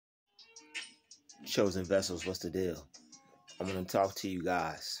Chosen vessels, what's the deal? I'm going to talk to you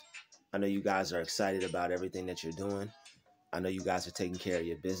guys. I know you guys are excited about everything that you're doing. I know you guys are taking care of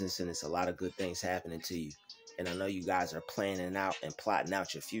your business, and it's a lot of good things happening to you. And I know you guys are planning out and plotting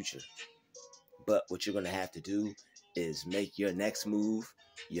out your future. But what you're going to have to do is make your next move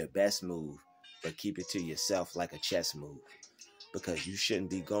your best move, but keep it to yourself like a chess move. Because you shouldn't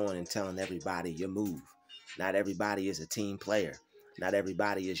be going and telling everybody your move. Not everybody is a team player. Not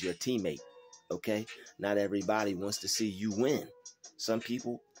everybody is your teammate. Okay? Not everybody wants to see you win. Some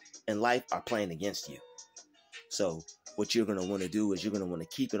people in life are playing against you. So what you're going to want to do is you're going to want to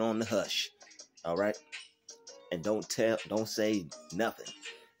keep it on the hush. All right? And don't say nothing.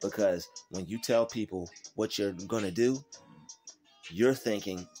 Because when you tell people what you're going to do, you're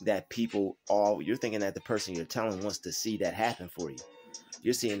thinking that the person you're telling wants to see that happen for you.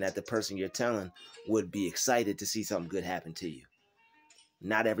 You're seeing that the person you're telling would be excited to see something good happen to you.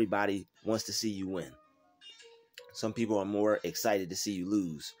 Not everybody wants to see you win. Some people are more excited to see you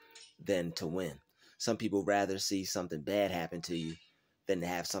lose than to win. Some people rather see something bad happen to you than to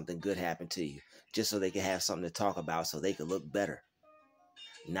have something good happen to you, just so they can have something to talk about so they can look better.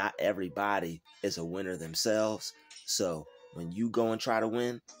 Not everybody is a winner themselves, so when you go and try to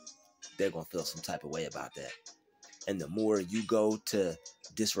win, they're going to feel some type of way about that. And the more you go to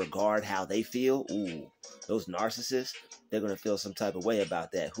disregard how they feel, those narcissists, they're going to feel some type of way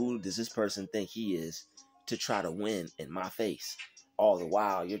about that. Who does this person think he is to try to win in my face? All the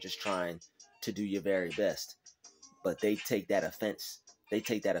while, you're just trying to do your very best. But they take that offense. They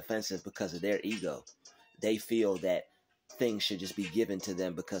take that offensive because of their ego. They feel that things should just be given to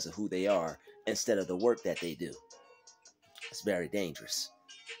them because of who they are instead of the work that they do. It's very dangerous.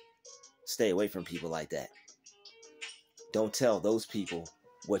 Stay away from people like that. Don't tell those people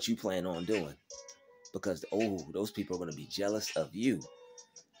what you plan on doing, because those people are going to be jealous of you.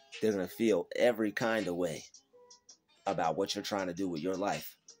 They're going to feel every kind of way about what you're trying to do with your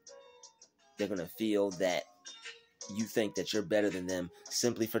life. They're going to feel that you think that you're better than them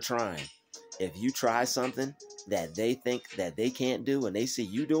simply for trying. If you try something that they think that they can't do and they see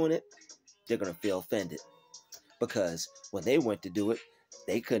you doing it, they're going to feel offended. Because when they went to do it,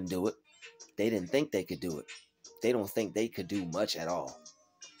 they couldn't do it. They didn't think they could do it. They don't think they could do much at all.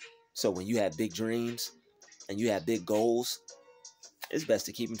 So when you have big dreams and you have big goals, it's best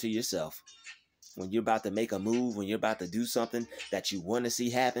to keep them to yourself. When you're about to make a move, when you're about to do something that you want to see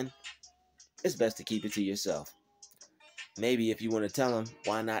happen, it's best to keep it to yourself. Maybe if you want to tell them,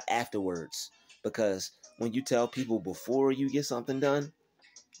 why not afterwards? Because when you tell people before you get something done,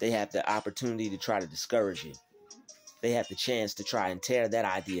 they have the opportunity to try to discourage you. They have the chance to try and tear that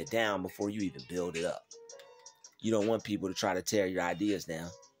idea down before you even build it up. You don't want people to try to tear your ideas down.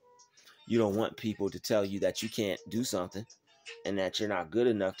 You don't want people to tell you that you can't do something and that you're not good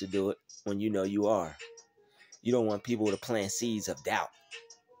enough to do it when you know you are. You don't want people to plant seeds of doubt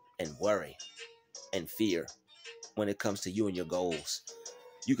and worry and fear when it comes to you and your goals.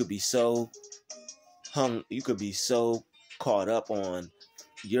 You could be so caught up on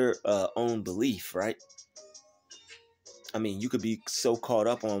your own belief, right? I mean, you could be so caught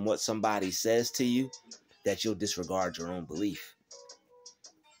up on what somebody says to you that you'll disregard your own belief.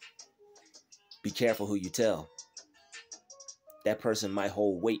 Be careful who you tell. That person might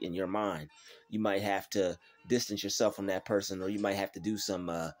hold weight in your mind. You might have to distance yourself from that person, or you might have to do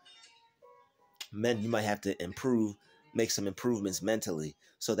some you might have to make some improvements mentally,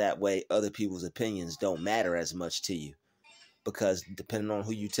 so that way other people's opinions don't matter as much to you. Because depending on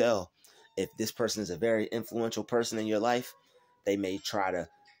who you tell, if this person is a very influential person in your life, they may try to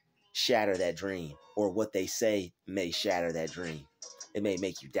shatter that dream, or what they say may shatter that dream. It may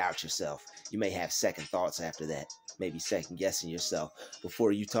make you doubt yourself. You may have second thoughts after that, maybe second guessing yourself.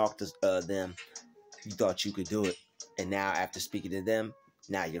 Before you talk to them, you thought you could do it. And now after speaking to them,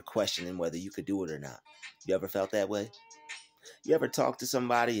 now you're questioning whether you could do it or not. You ever felt that way? You ever talk to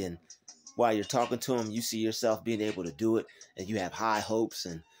somebody and while you're talking to them, you see yourself being able to do it, and you have high hopes,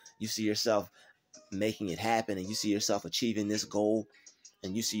 and you see yourself making it happen, and you see yourself achieving this goal,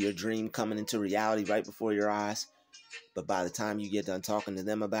 and you see your dream coming into reality right before your eyes. But by the time you get done talking to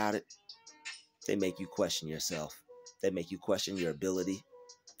them about it, they make you question yourself. They make you question your ability.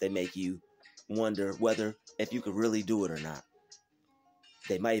 They make you wonder whether if you could really do it or not.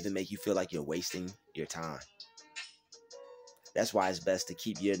 They might even make you feel like you're wasting your time. That's why it's best to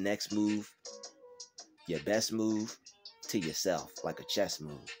keep your next move, your best move, to yourself, like a chess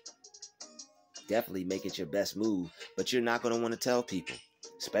move. Definitely make it your best move, but you're not going to want to tell people,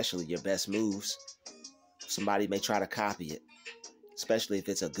 especially your best moves. Somebody may try to copy it, especially if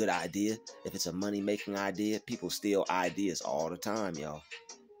it's a good idea. If it's a money-making idea, people steal ideas all the time, y'all.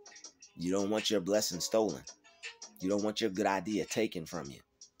 You don't want your blessing stolen. You don't want your good idea taken from you.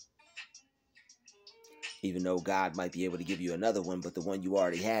 Even though God might be able to give you another one, but the one you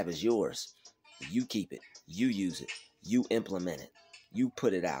already have is yours. You keep it. You use it. You implement it. You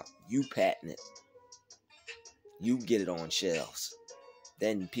put it out. You patent it. You get it on shelves.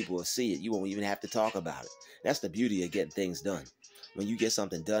 Then people will see it. You won't even have to talk about it. That's the beauty of getting things done. When you get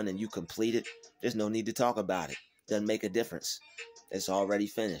something done and you complete it, there's no need to talk about it. Doesn't make a difference. It's already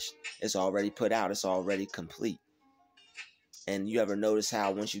finished. It's already put out. It's already complete. And you ever notice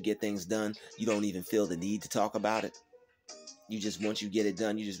how once you get things done, you don't even feel the need to talk about it? You just, once you get it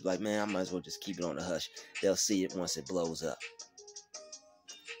done, you just be like, man, I might as well just keep it on the hush. They'll see it once it blows up.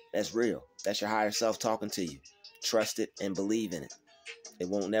 That's real. That's your higher self talking to you. Trust it and believe in it. It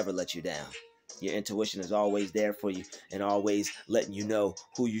won't never let you down. Your intuition is always there for you and always letting you know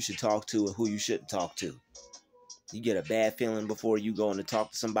who you should talk to and who you shouldn't talk to. You get a bad feeling before you go in to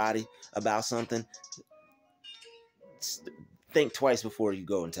talk to somebody about something. Think twice before you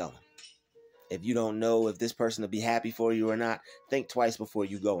go and tell them. If you don't know if this person will be happy for you or not, think twice before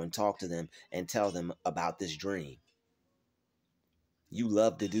you go and talk to them and tell them about this dream. You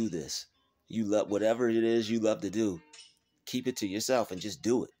love to do this. You love whatever it is you love to do. Keep it to yourself and just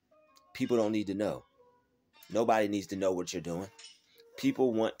do it. People don't need to know. Nobody needs to know what you're doing.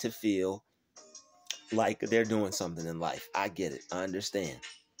 People want to feel like they're doing something in life. I get it. I understand.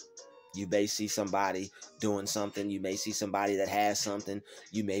 You may see somebody doing something. You may see somebody that has something.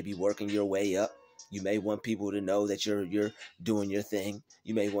 You may be working your way up. You may want people to know that you're doing your thing.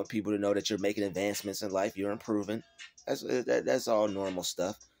 You may want people to know that you're making advancements in life. You're improving. That's all normal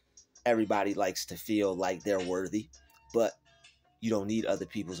stuff. Everybody likes to feel like they're worthy, but you don't need other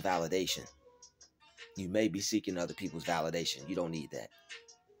people's validation. You may be seeking other people's validation. You don't need that.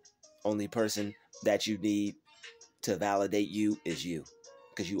 Only person that you need to validate you is you,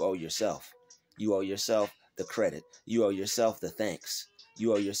 because you owe yourself. You owe yourself the credit. You owe yourself the thanks.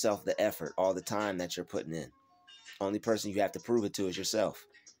 You owe yourself the effort, all the time that you're putting in. Only person you have to prove it to is yourself.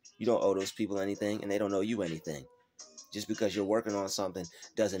 You don't owe those people anything, and they don't owe you anything. Just because you're working on something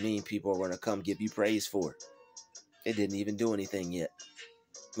doesn't mean people are going to come give you praise for it. It didn't even do anything yet.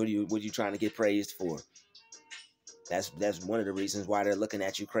 What are you trying to get praised for? That's one of the reasons why they're looking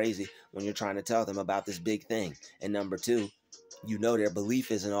at you crazy when you're trying to tell them about this big thing. And number two, you know their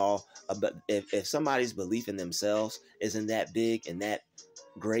belief isn't all about. If somebody's belief in themselves isn't that big and that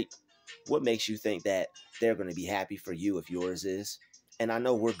great, what makes you think that they're going to be happy for you if yours is? And I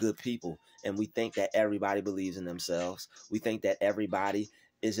know we're good people, and we think that everybody believes in themselves. We think that everybody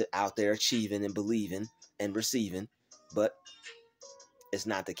is out there achieving and believing and receiving, but it's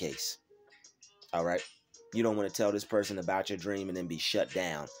not the case. All right? You don't want to tell this person about your dream and then be shut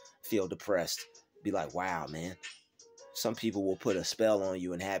down, feel depressed, be like, wow, man. Some people will put a spell on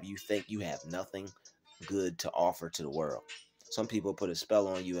you and have you think you have nothing good to offer to the world. Some people put a spell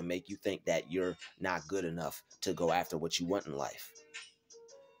on you and make you think that you're not good enough to go after what you want in life.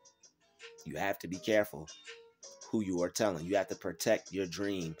 You have to be careful who you are telling. You have to protect your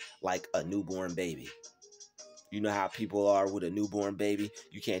dream like a newborn baby. You know how people are with a newborn baby?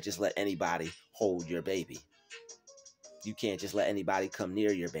 You can't just let anybody hold your baby. You can't just let anybody come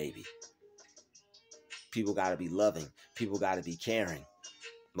near your baby. People got to be loving. People got to be caring.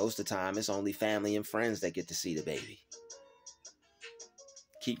 Most of the time, it's only family and friends that get to see the baby.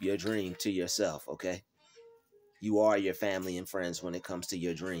 Keep your dream to yourself, okay? You are your family and friends when it comes to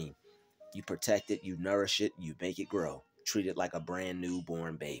your dream. You protect it, you nourish it, you make it grow. Treat it like a brand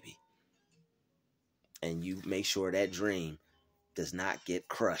newborn baby. And you make sure that dream does not get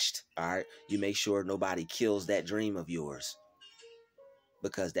crushed, all right? You make sure nobody kills that dream of yours,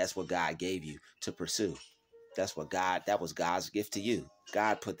 because that's what God gave you to pursue. That was God's gift to you.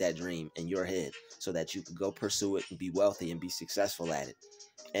 God put that dream in your head so that you could go pursue it and be wealthy and be successful at it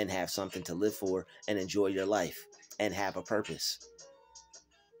and have something to live for and enjoy your life and have a purpose.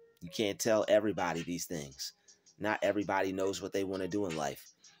 You can't tell everybody these things. Not everybody knows what they want to do in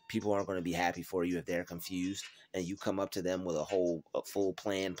life. People aren't going to be happy for you if they're confused and you come up to them with a full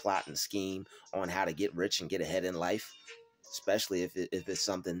plan, plot, and scheme on how to get rich and get ahead in life, especially if it's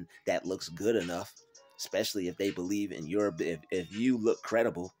something that looks good enough, especially if they believe in if you look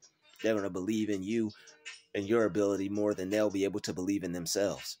credible, they're going to believe in you and your ability more than they'll be able to believe in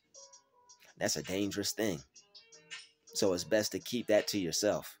themselves. That's a dangerous thing. So it's best to keep that to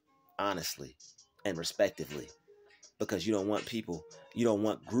yourself, honestly and respectively, because you don't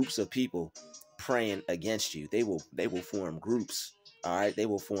want groups of people praying against you. They will form groups, all right? They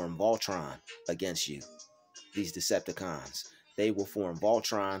will form Voltron against you, these Decepticons. They will form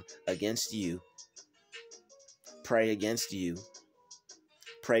Voltron against you, pray against you,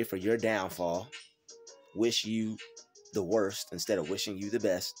 pray for your downfall, wish you the worst instead of wishing you the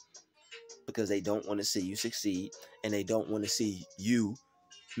best, because they don't want to see you succeed and they don't want to see you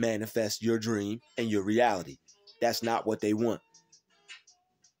manifest your dream and your reality. That's not what they want.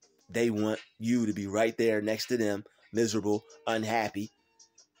 They want you to be right there next to them, miserable, unhappy,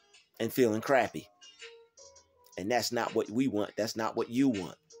 and feeling crappy. And that's not what we want. That's not what you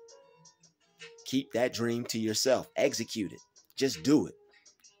want. Keep that dream to yourself. Execute it. Just do it.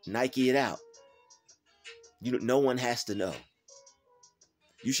 Nike it out. No one has to know.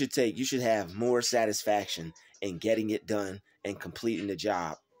 You should have more satisfaction in getting it done and completing the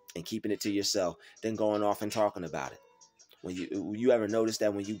job and keeping it to yourself than going off and talking about it. When you ever notice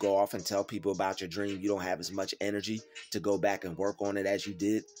that when you go off and tell people about your dream, you don't have as much energy to go back and work on it as you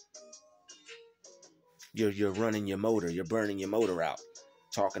did? You're running your motor, you're burning your motor out,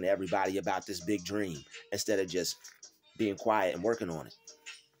 talking to everybody about this big dream instead of just being quiet and working on it.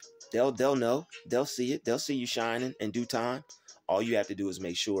 They'll know, they'll see it, they'll see you shining in due time. All you have to do is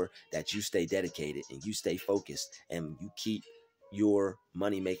make sure that you stay dedicated and you stay focused and you keep your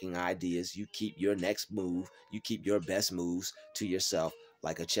money-making ideas, you keep your next move, you keep your best moves to yourself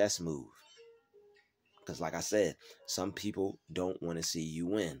like a chess move. Because like I said, some people don't want to see you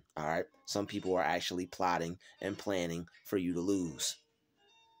win, all right? Some people are actually plotting and planning for you to lose.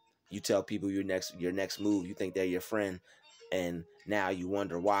 You tell people your next move, you think they're your friend, and now you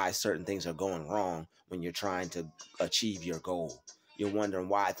wonder why certain things are going wrong when you're trying to achieve your goal. You're wondering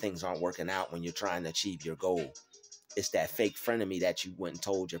why things aren't working out when you're trying to achieve your goal. It's that fake frenemy that you went and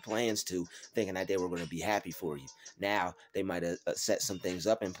told your plans to, thinking that they were going to be happy for you. Now, they might have set some things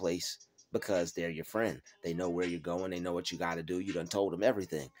up in place because they're your friend. They know where you're going. They know what you got to do. You done told them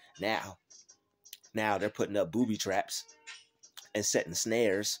everything. Now they're putting up booby traps and setting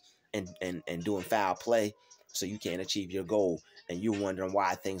snares and doing foul play so you can't achieve your goal. And you're wondering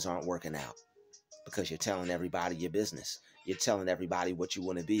why things aren't working out because you're telling everybody your business. You're telling everybody what you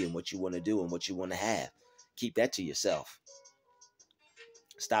want to be and what you want to do and what you want to have. Keep that to yourself.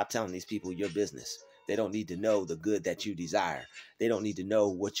 Stop telling these people your business. They don't need to know the good that you desire. They don't need to know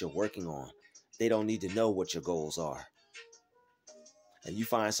what you're working on. They don't need to know what your goals are. And you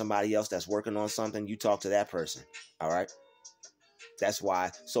find somebody else that's working on something, you talk to that person. All right? That's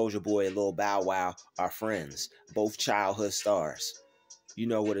why Soulja Boy and Lil Bow Wow are friends. Both childhood stars. You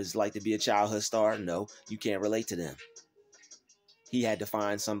know what it's like to be a childhood star? No, you can't relate to them. He had to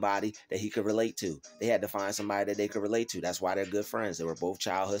find somebody that he could relate to. They had to find somebody that they could relate to. That's why they're good friends. They were both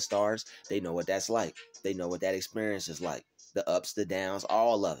childhood stars. They know what that's like. They know what that experience is like. The ups, the downs,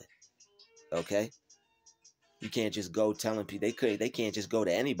 all of it. Okay? You can't just go telling people. They can't just go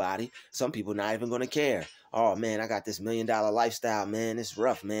to anybody. Some people not even going to care. Oh, man, I got this $1 million lifestyle, man. It's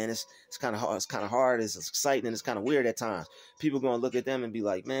rough, man. It's kind of hard. It's kind of hard. It's exciting, and it's kind of weird at times. People going to look at them and be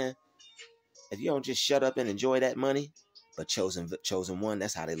like, man, if you don't just shut up and enjoy that money. But chosen one,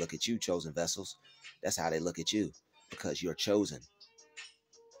 that's how they look at you, chosen vessels. That's how they look at you, because you're chosen.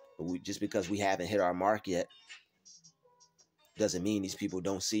 Just because we haven't hit our mark yet doesn't mean these people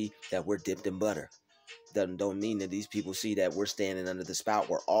don't see that we're dipped in butter. Don't mean that these people see that we're standing under the spout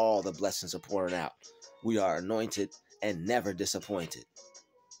where all the blessings are pouring out. We are anointed and never disappointed.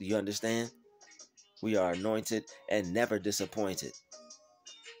 Do you understand? We are anointed and never disappointed.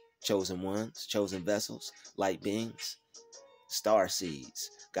 Chosen ones, chosen vessels, light beings. Star seeds.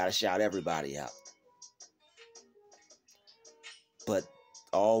 Gotta shout everybody out. But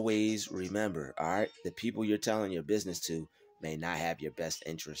always remember, all right, the people you're telling your business to may not have your best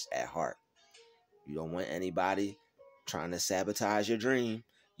interest at heart. You don't want anybody trying to sabotage your dream.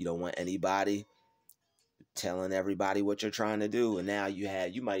 You don't want anybody telling everybody what you're trying to do. And now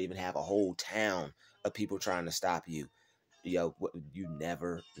you might even have a whole town of people trying to stop you. You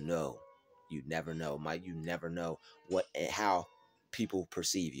never know. You never know, Mike. You never know how people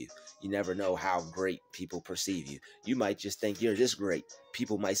perceive you. You never know how great people perceive you. You might just think you're this great.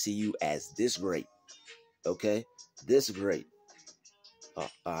 People might see you as this great. Okay? This great. All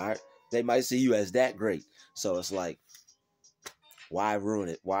right? They might see you as that great. So it's like, why ruin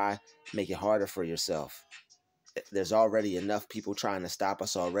it? Why make it harder for yourself? There's already enough people trying to stop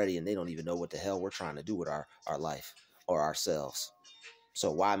us already, and they don't even know what the hell we're trying to do with our life or ourselves. So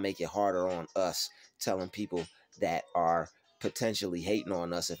why make it harder on us, telling people that are potentially hating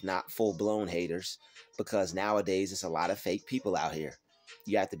on us, if not full-blown haters? Because nowadays it's a lot of fake people out here.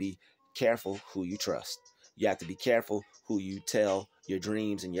 You have to be careful who you trust. You have to be careful who you tell your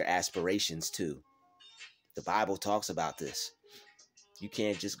dreams and your aspirations to. The Bible talks about this. You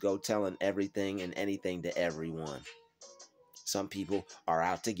can't just go telling everything and anything to everyone. Some people are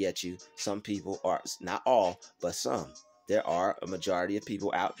out to get you. Some people are, not all, but some There are a majority of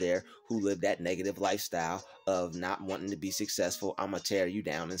people out there who live that negative lifestyle of not wanting to be successful. I'm going to tear you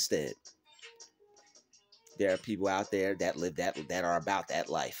down instead. There are people out there that live that are about that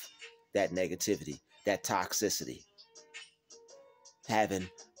life, that negativity, that toxicity, having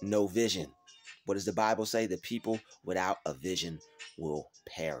no vision. What does the Bible say? The people without a vision will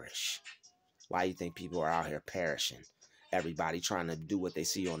perish. Why do you think people are out here perishing? Everybody trying to do what they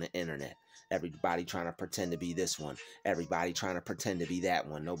see on the internet. Everybody trying to pretend to be this one. Everybody trying to pretend to be that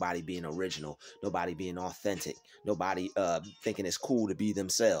one. Nobody being original. Nobody being authentic. Nobody thinking it's cool to be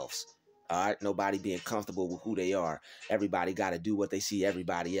themselves. All right? Nobody being comfortable with who they are. Everybody got to do what they see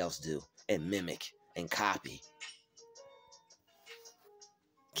everybody else do and mimic and copy.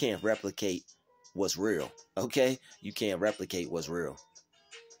 Can't replicate what's real. Okay? You can't replicate what's real.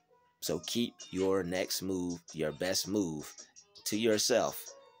 So keep your next move, your best move, to yourself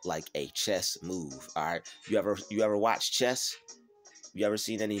like a chess move. All right. You ever watch chess? You ever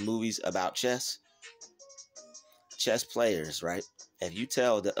seen any movies about chess? Chess players, right? If you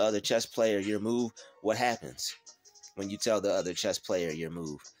tell the other chess player your move, what happens when you tell the other chess player your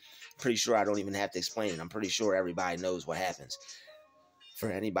move? Pretty sure I don't even have to explain it. I'm pretty sure everybody knows what happens.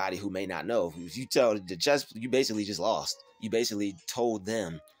 For anybody who may not know, if you tell the chess, you basically just lost. You basically told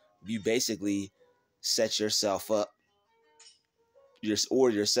them. You basically set yourself up.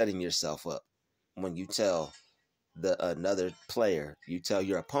 You're setting yourself up when you tell another player, you tell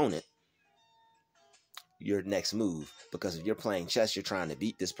your opponent your next move. Because if you're playing chess, you're trying to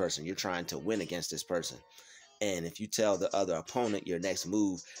beat this person. You're trying to win against this person. And if you tell the other opponent your next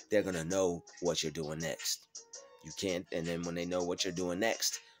move, they're going to know what you're doing next. You can't. And then when they know what you're doing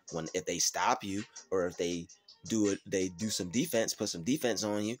next, if they stop you, or if they do some defense, put some defense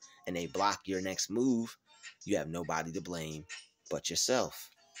on you, and they block your next move, you have nobody to blame but yourself.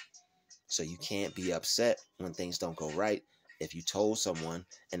 So you can't be upset when things don't go right if you told someone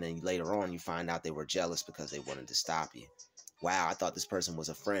and then later on you find out they were jealous because they wanted to stop you. Wow, I thought this person was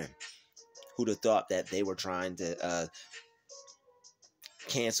a friend. Who'd have thought that they were trying to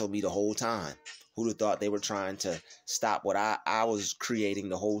cancel me the whole time? Who'd have thought they were trying to stop what I was creating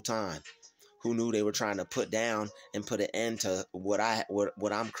the whole time? Who knew they were trying to put down and put an end to what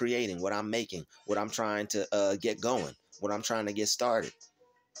I'm creating, what I'm making, what I'm trying to get going, what I'm trying to get started?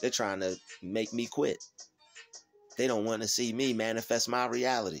 They're trying to make me quit. They don't want to see me manifest my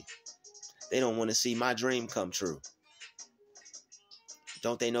reality. They don't want to see my dream come true.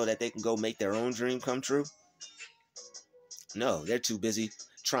 Don't they know that they can go make their own dream come true? No, they're too busy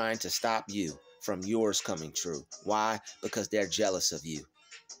trying to stop you from yours coming true. Why? Because they're jealous of you.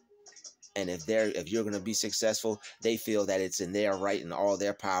 And if you're going to be successful, they feel that it's in their right and all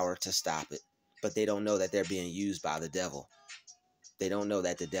their power to stop it. But they don't know that they're being used by the devil. They don't know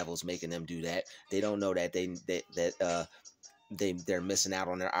that the devil's making them do that. They don't know that they're missing out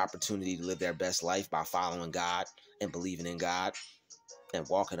on their opportunity to live their best life by following God and believing in God and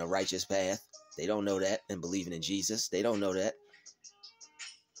walking a righteous path. They don't know that, and believing in Jesus. They don't know that.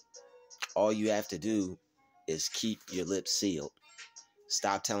 All you have to do is keep your lips sealed.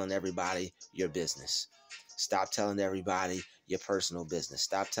 Stop telling everybody your business. Stop telling everybody your personal business.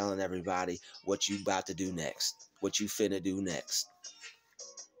 Stop telling everybody what you about to do next, what you finna do next.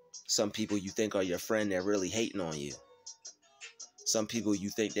 Some people you think are your friend, they're really hating on you. Some people you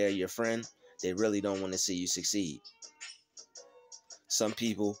think they're your friend, they really don't want to see you succeed. Some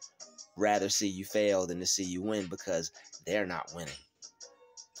people rather see you fail than to see you win because they're not winning.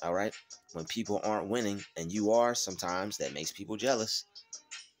 All right? When people aren't winning and you are, sometimes that makes people jealous.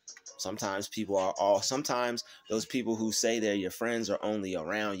 Sometimes sometimes those people who say they're your friends are only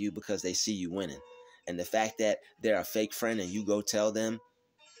around you because they see you winning. And the fact that they're a fake friend and you go tell them,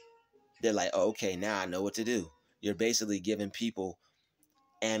 they're like, oh, okay, now I know what to do. You're basically giving people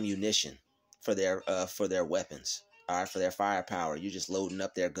ammunition for their weapons, all right, for their firepower. You're just loading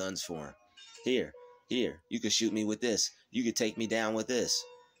up their guns for them. Here, you could shoot me with this. You could take me down with this.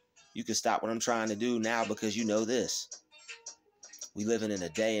 You could stop what I'm trying to do now because you know this. We living in a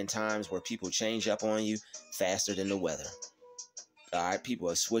day and times where people change up on you faster than the weather. All right, people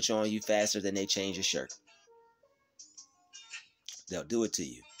will switch on you faster than they change a shirt. They'll do it to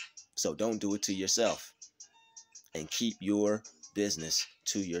you. So don't do it to yourself. And keep your business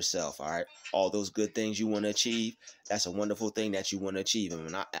to yourself, all right? All those good things you want to achieve, that's a wonderful thing that you want to achieve.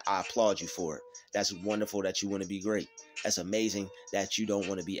 And I applaud you for it. That's wonderful that you want to be great. That's amazing that you don't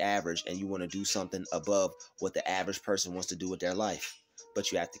want to be average and you want to do something above what the average person wants to do with their life.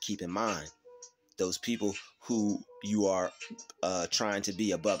 But you have to keep in mind, those people who you are trying to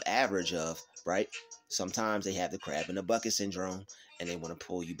be above average of, right? Sometimes they have the crab in the bucket syndrome and they want to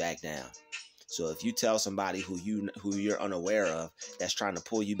pull you back down. So if you tell somebody who you're unaware of that's trying to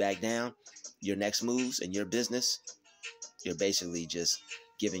pull you back down, your next moves in your business, you're basically just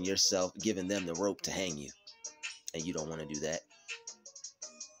giving them the rope to hang you. And you don't want to do that.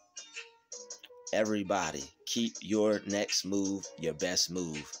 Everybody, keep your next move your best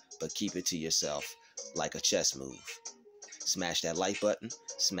move, but keep it to yourself like a chess move. Smash that like button,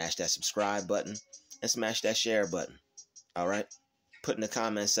 smash that subscribe button, and smash that share button. All right? Put in the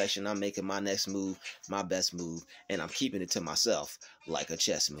comment section, I'm making my next move my best move, and I'm keeping it to myself like a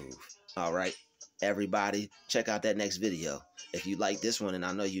chess move. All right? Everybody, check out that next video. If you like this one, and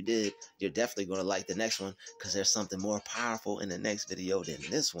I know you did, you're definitely going to like the next one, because there's something more powerful in the next video than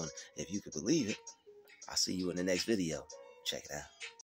this one, if you could believe it. I'll see you in the next video. Check it out.